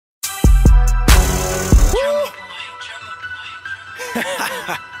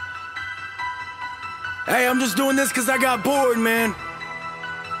Hey, I'm just doing this cause I got bored, man.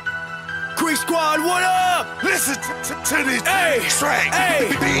 Creek Squad, what up? Listen to this track. Hey,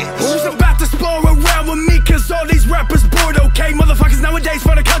 who's about to spar around with me? Cause all these rappers bored, okay? Motherfuckers nowadays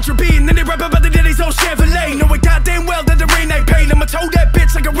for the country beat, and then they rap about the daddy's old Chevrolet. Know it goddamn well that the rain ain't paid. I'ma tow that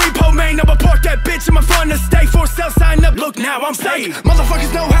bitch like a repo man. I'ma park that bitch in my front estate for a sale sign up. Look now, I'm paid.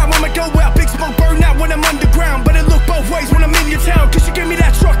 Motherfuckers know how I'ma go out. Big smoke burn out when I'm underground, but it look both ways when I'm in your town. Cause you give me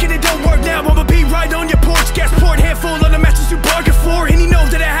that truck and it don't work now. I'ma be right on your porch, gas poured, handful of the matches you bargained for. And he knows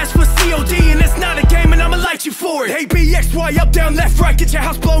that it has for COD, and it's not a game, and I'ma light you for it. Hey, BXY, up, down, left, right. Get your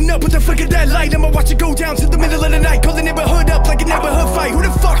house blown up with the flick of that light. I'ma watch it go down to the middle of the night. Call the neighborhood up like a neighborhood fight. Who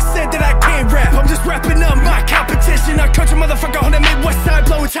the fuck said that I can't rap? I'm just wrapping up my competition. I country motherfucker on the Midwest side,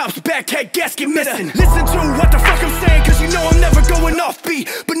 blowing tops, back head, gasket missing. Listen to what the fuck I'm saying, cause you know I'm never going off beat.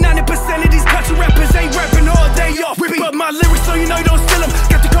 But 90% of these country rappers ain't rapping all day off beat. Rip up my lyrics so you know you don't steal them.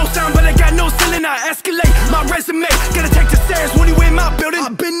 Got the cold sound, but I got no ceiling. I escalate my resume, gotta take the stairs when you in my building.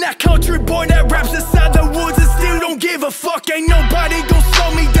 I've been that country boy that raps inside the woods and still don't give a fuck. Ain't nobody gon'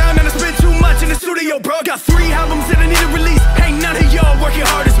 slow me down, and I spend too much in the studio, bro. Got 3 albums that I need to release. Ain't none of y'all working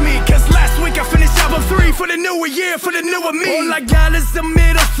hard as me, cause last week I finished album 3 for the newer year, for the newer me. All I got is a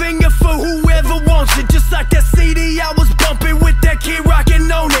middle finger for whoever wants it. Just like that CD I was bumping with that kid rockin'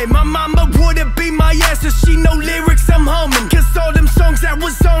 on it. My mama wouldn't beat my ass if she know lyrics I'm humming, cause all them songs that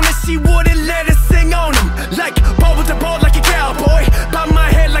was on it, she wouldn't let us sing on them. Like ball with the ball like a cowboy, bob my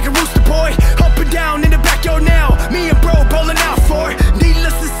head like a rooster boy, up and down in the backyard now, me and bro bowling out for it.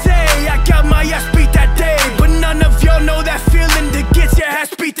 Needless to say, I got my ass beat that day, but none of y'all know that feeling to get your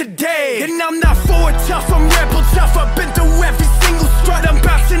ass beat today. And I'm not forward tough, I'm rebel tough. I've been through every single strut. I'm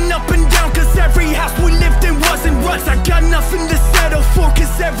bouncing up and down, cause every house we lived in wasn't ruts. I got nothing to settle for,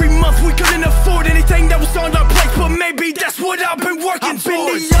 cause every month we couldn't afford anything that was on our plate. But maybe that's what I've been working for.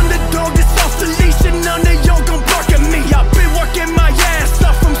 Been the underdog that's off the leash, and none of y'all gon' bark at me. I've been working my ass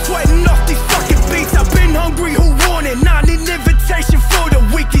off, I'm sweating off these fucking beats. I've been hungry, who want it? I need an invitation for the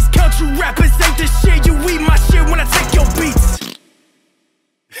week. These country rappers ain't the shit. You eat my shit when I take your beats.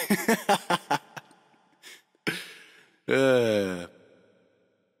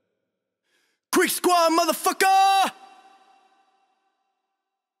 Creek Squad, motherfucker!